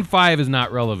break. 6 and 5 is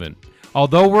not relevant.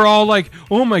 Although we're all like,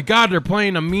 oh my God, they're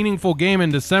playing a meaningful game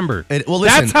in December. Well,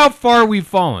 listen, that's how far we've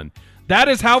fallen. That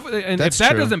is how, and if that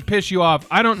true. doesn't piss you off,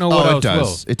 I don't know what else it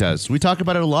does. will. It does. We talk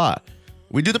about it a lot.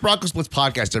 We do the Broncos Blitz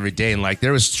podcast every day, and like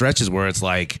there was stretches where it's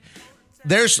like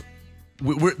there's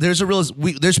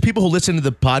people who listen to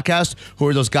the podcast who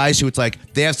are those guys who it's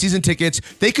like they have season tickets.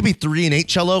 They could be 3-8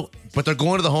 cello, but they're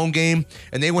going to the home game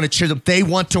and they want to cheer them. They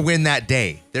want to win that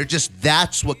day.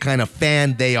 That's what kind of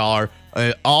fan they are.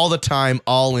 All the time,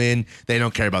 all in. They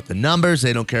don't care about the numbers.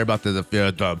 They don't care about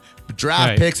the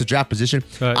draft picks, the draft position.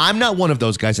 I'm not one of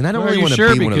those guys, and I don't really want to be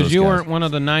one of those guys. Because you weren't one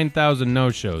of the 9,000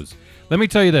 no-shows. Let me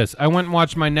tell you this. I went and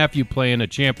watched my nephew play in a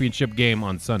championship game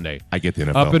on Sunday. I get the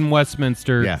NFL. Up in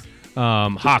Westminster. Yeah.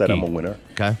 Hockey. That I'm a winner.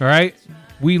 Okay. All right?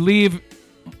 We leave.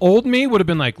 Old me would have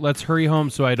been like, let's hurry home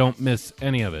so I don't miss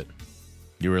any of it.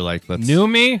 You were like, let's... New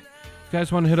me? You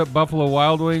guys want to hit up Buffalo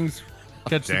Wild Wings?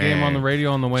 Catch the game on the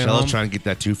radio on the way home. Trying to get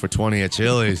that 2 for $20 at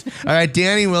Chili's. All right,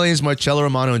 Danny Williams, Marcello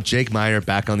Romano, and Jake Meyer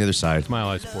back on the other side. Smile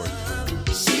Eye Sports.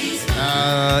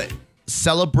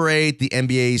 Celebrate the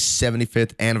NBA's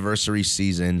 75th anniversary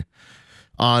season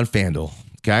on FanDuel.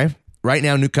 Okay? Right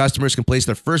now, new customers can place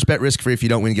their first bet risk-free. If you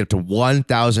don't win, you get up to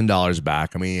 $1,000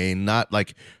 back. I mean, not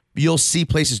like you'll see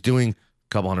places doing a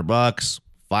couple $100,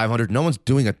 $500. No one's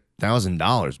doing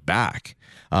 $1,000 back.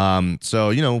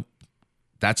 So,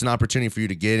 that's an opportunity for you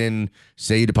to get in.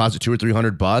 Say you deposit $200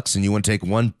 or $300 and you want to take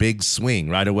one big swing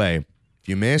right away. If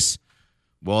you miss,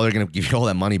 well, they're going to give you all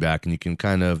that money back, and you can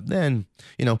kind of then,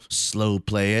 slow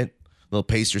play it,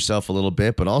 pace yourself a little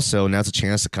bit, but also now's a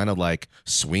chance to kind of like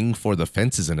swing for the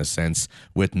fences in a sense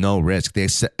with no risk. They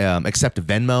accept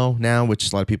Venmo now,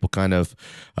 which a lot of people kind of,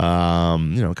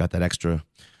 got that extra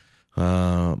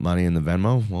money in the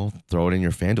Venmo. Well, throw it in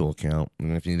your FanDuel account.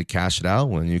 And if you need to cash it out,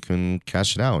 well, you can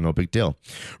cash it out. No big deal.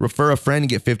 Refer a friend and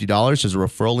get $50. There's a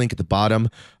referral link at the bottom.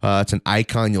 It's an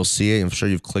icon. You'll see it. I'm sure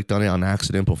you've clicked on it on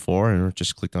accident before and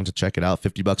just clicked on to check it out.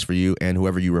 $50 for you and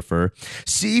whoever you refer.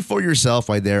 See for yourself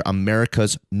why they're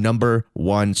America's #1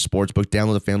 sportsbook.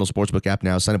 Download the FanDuel Sportsbook app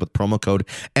now. Sign up with promo code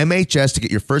MHS to get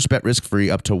your first bet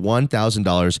risk-free up to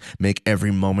 $1,000. Make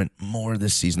every moment more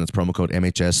this season. That's promo code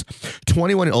MHS.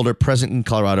 21 and older. Present in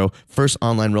Colorado. First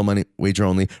online real money wager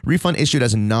only. Refund issued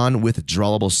as a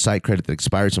non-withdrawable site credit that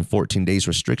expires in 14 days.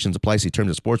 Restrictions apply. See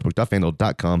terms at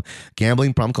sportsbook.fanduel.com.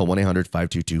 Gambling problem, call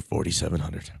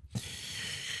 1-800-522-4700.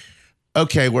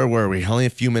 Okay, where were we? Only a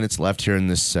few minutes left here in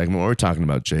this segment. What are we talking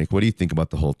about, Jake? What do you think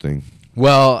about the whole thing?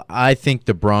 Well, I think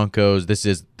the Broncos, this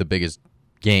is the biggest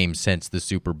game since the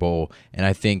Super Bowl, and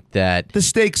I think that the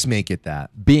stakes make it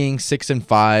that being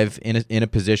 6-5 in a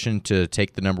position to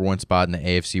take the #1 spot in the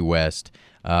AFC West,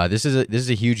 this is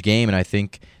a huge game, and I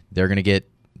think they're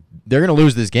gonna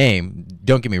lose this game.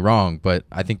 Don't get me wrong, but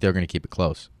I think they're gonna keep it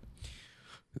close.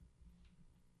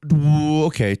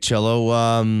 Okay,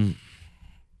 Cello.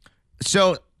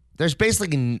 So there's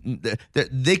basically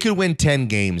they could win 10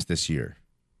 games this year,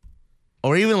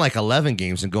 or even like 11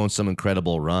 games and go on some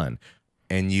incredible run.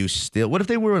 And you still, what if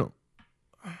they were,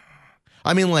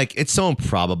 I mean, like, it's so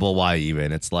improbable. Why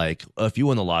even? It's like, if you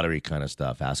win the lottery kind of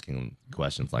stuff, asking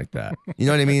questions like that. You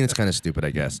know what I mean? It's kind of stupid, I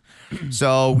guess.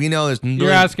 So we know there's.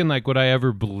 You're asking, like, would I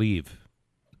ever believe?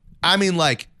 I mean,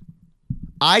 like,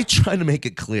 I try to make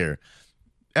it clear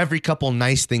every couple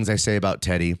nice things I say about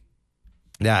Teddy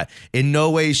that in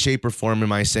no way, shape, or form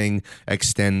am I saying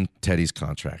extend Teddy's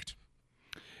contract.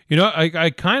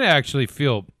 I kind of actually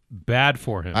feel bad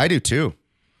for him. I do too.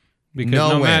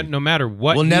 Because no matter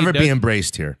what, we'll never be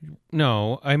embraced here.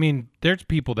 No, I mean, there's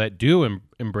people that do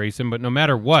embrace him, but no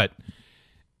matter what,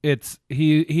 it's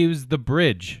he was the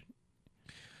bridge.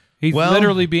 He's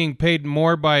literally being paid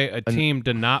more by a team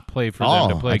to not play for them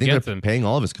to play against him. Paying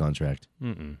all of his contract.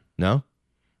 No,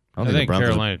 I think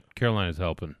Carolina's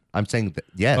helping. I'm saying that,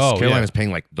 yes, Carolina's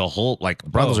paying like the whole, like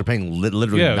Broncos are paying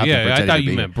literally nothing for Teddy. I thought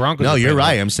you meant Broncos. No, you're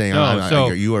right. I'm saying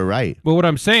you are right. But what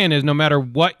I'm saying is no matter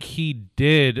what he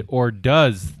did or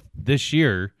does this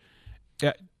year,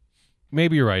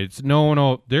 maybe you're right. It's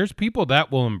no. There's people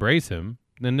that will embrace him,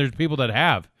 then there's people that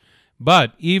have.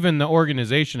 But even the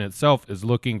organization itself is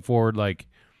looking forward like,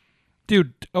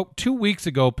 dude, 2 weeks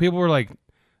ago, people were like,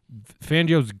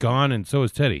 Fangio's gone and so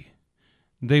is Teddy.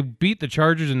 They beat the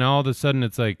Chargers, and now all of a sudden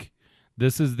it's like,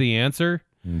 this is the answer.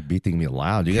 Beating me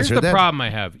loud. You guys Here's heard the that? problem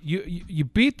I have. You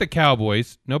beat the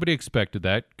Cowboys. Nobody expected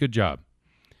that. Good job.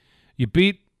 You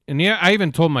beat, and yeah, I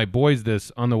even told my boys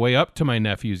this on the way up to my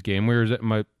nephew's game. We were at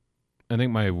I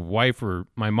think my wife or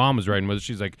my mom was riding with us.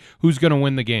 She's like, who's going to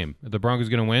win the game? Are the Broncos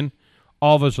going to win?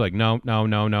 All of us were like, no.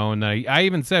 And I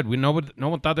even said, no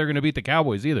one thought they were going to beat the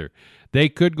Cowboys either. They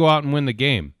could go out and win the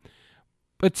game.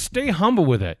 But stay humble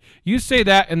with it. You say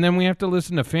that, and then we have to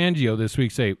listen to Fangio this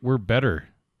week say, we're better.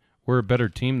 We're a better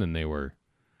team than they were.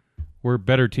 We're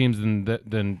better teams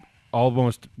than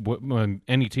almost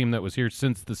any team that was here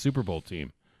since the Super Bowl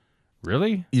team.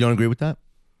 Really? You don't agree with that?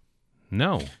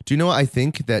 No. Do you know what I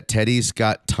think? That Teddy's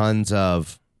got tons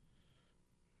of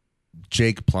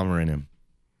Jake Plummer in him.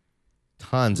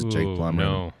 Tons of Jake Plummer.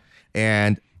 No. In him.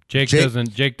 And Jake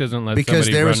doesn't let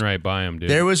somebody run right by him, dude.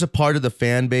 There was a part of the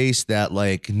fan base that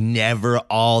like never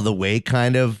all the way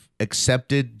kind of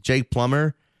accepted Jake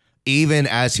Plummer, even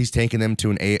as he's taking them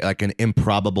to an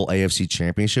improbable AFC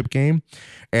Championship game,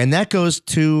 and that goes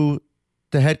to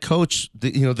the head coach,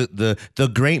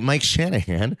 the great Mike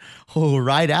Shanahan, who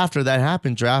right after that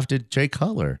happened drafted Jay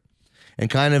Cutler, and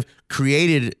kind of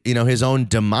created his own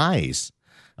demise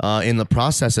in the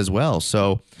process as well.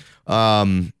 So.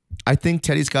 I think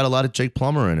Teddy's got a lot of Jake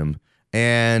Plummer in him.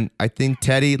 And I think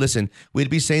Teddy, listen, we'd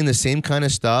be saying the same kind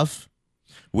of stuff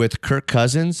with Kirk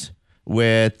Cousins,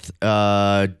 with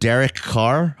Derek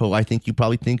Carr, who I think you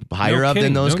probably think higher up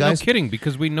than those guys. No kidding,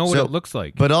 because we know what it looks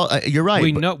like. But you're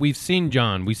right. We've seen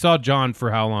John. We saw John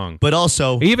for how long? But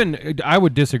also, even I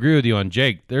would disagree with you on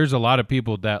Jake. There's a lot of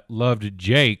people that loved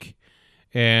Jake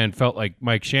and felt like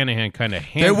Mike Shanahan kind of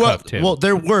handcuffed him. Well,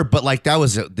 there were, but like that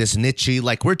was this niche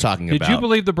like we're talking about. Did you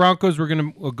believe the Broncos were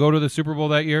going to go to the Super Bowl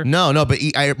that year? No, but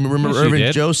I remember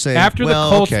Irvin Joe saying after the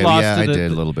Colts lost. I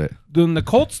did a little bit. When the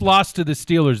Colts lost to the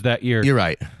Steelers that year, you're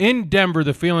right. In Denver,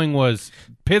 the feeling was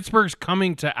Pittsburgh's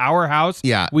coming to our house.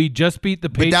 Yeah, we just beat the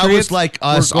Patriots. But that was like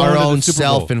us, our own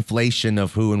self-inflation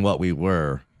of who and what we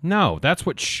were. No, that's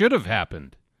what should have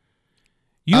happened.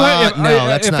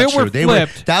 That's not true.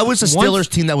 That was a Steelers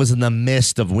team that was in the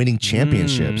midst of winning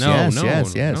championships. Yes.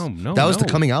 No, that was the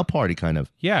coming out party, kind of.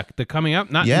 Yeah, the coming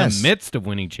out, not in the midst of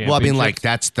winning championships. Well, I mean, like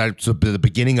that's the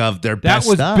beginning of their best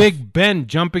stuff. That was Big Ben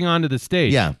jumping onto the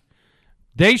stage. Yeah,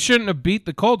 they shouldn't have beat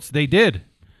the Colts. They did.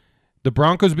 The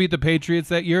Broncos beat the Patriots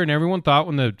that year, and everyone thought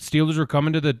when the Steelers were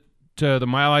coming to the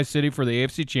Mile High City for the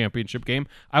AFC Championship game.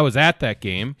 I was at that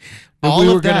game.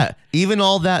 Even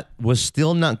all that was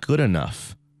still not good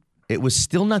enough. It was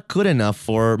still not good enough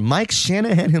for Mike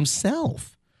Shanahan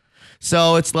himself.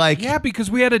 So it's like... Yeah, because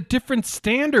we had a different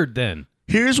standard then.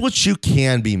 Here's what you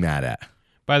can be mad at.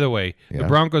 By the way, the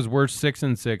Broncos were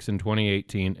 6-6 in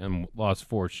 2018 and lost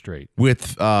 4 straight.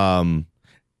 With... in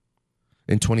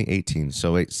 2018.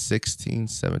 So 16,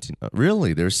 17...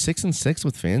 really? They're 6-6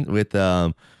 with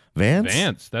Vance?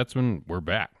 Vance. That's when we're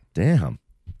back. Damn.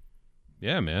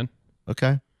 Yeah, man.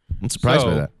 Okay. I'm surprised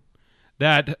by that.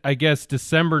 That, I guess,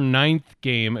 December 9th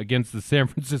game against the San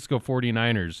Francisco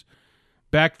 49ers.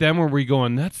 Back then, were we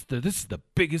going, this is the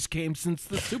biggest game since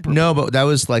the Super Bowl? No, but that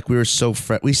was like we were so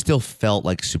we still felt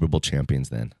like Super Bowl champions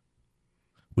then.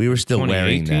 We were still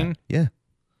wearing that. Yeah.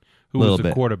 Who was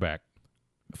the quarterback?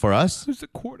 For us? Who's the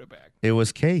quarterback? It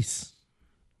was Case.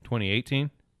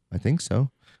 2018? I think so.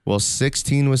 Well,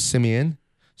 16 was Simeon.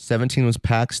 17 was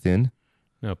Paxton.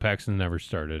 No, Paxton never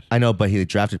started. I know, but he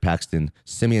drafted Paxton.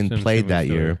 Simeon played that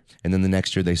year, and then the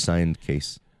next year they signed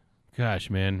Case. Gosh,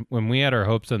 man, when we had our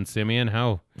hopes on Simeon,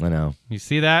 how? I know. You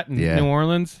see that in New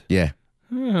Orleans? Yeah.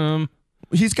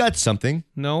 He's got something.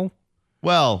 No.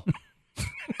 Well,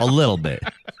 a little bit.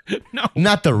 No.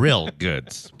 Not the real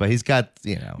goods, but he's got,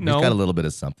 he's got a little bit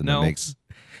of something that makes...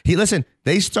 Listen,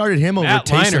 they started him over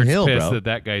Taysom Hill, bro.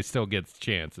 That guy still gets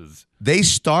chances. They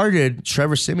started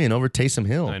Trevor Simeon over Taysom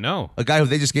Hill. I know. A guy who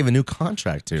they just gave a new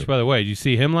contract to. Which, by the way, did you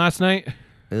see him last night?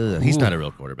 He's not a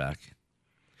real quarterback.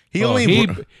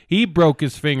 He broke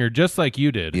his finger just like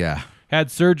you did. Yeah.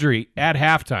 Had surgery at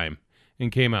halftime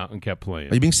and came out and kept playing.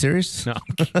 Are you being serious? No.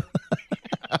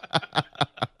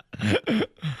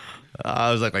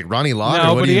 I was like Ronnie Lott.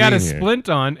 No, but he had a splint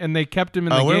on, and they kept him in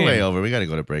the game. We're way over. We got to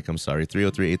go to break. I'm sorry.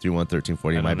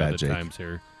 303-831-1340. My bad, Jake. Times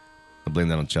here. I'll blame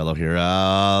that on Cello here.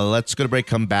 Let's go to break.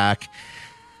 Come back.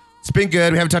 It's been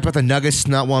good. We haven't talked about the Nuggets,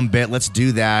 not one bit. Let's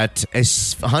do that.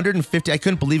 It's 150. I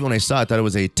couldn't believe it when I saw it. I thought it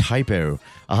was a typo.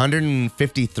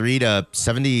 153 to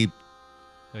 70.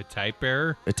 A type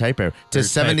error? A type error. To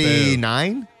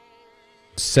 79?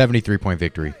 73-point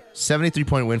victory.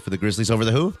 73-point win for the Grizzlies over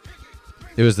the who?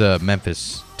 It was the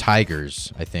Memphis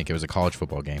Tigers, I think. It was a college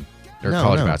football game. Or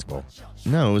college basketball.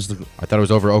 No, it was I thought it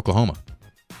was over Oklahoma.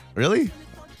 Really?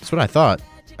 That's what I thought.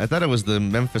 I thought it was the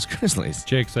Memphis Grizzlies.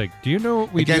 Jake's like, do you know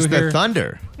what we Against do here? the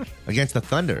Thunder. Against the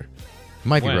Thunder.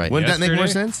 Might be right. Wouldn't that make more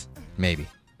sense? Maybe.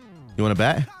 You want to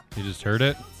bet? You just heard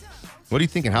it? What are you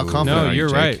thinking? How confident are you, you're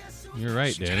Jake? right. You're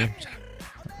right, Danny.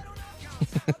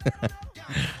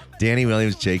 Danny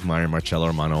Williams, Jake Meyer, Marcello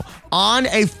Romano on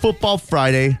a Football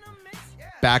Friday.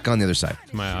 Back on the other side.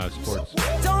 It's my sports.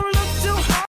 Don't look too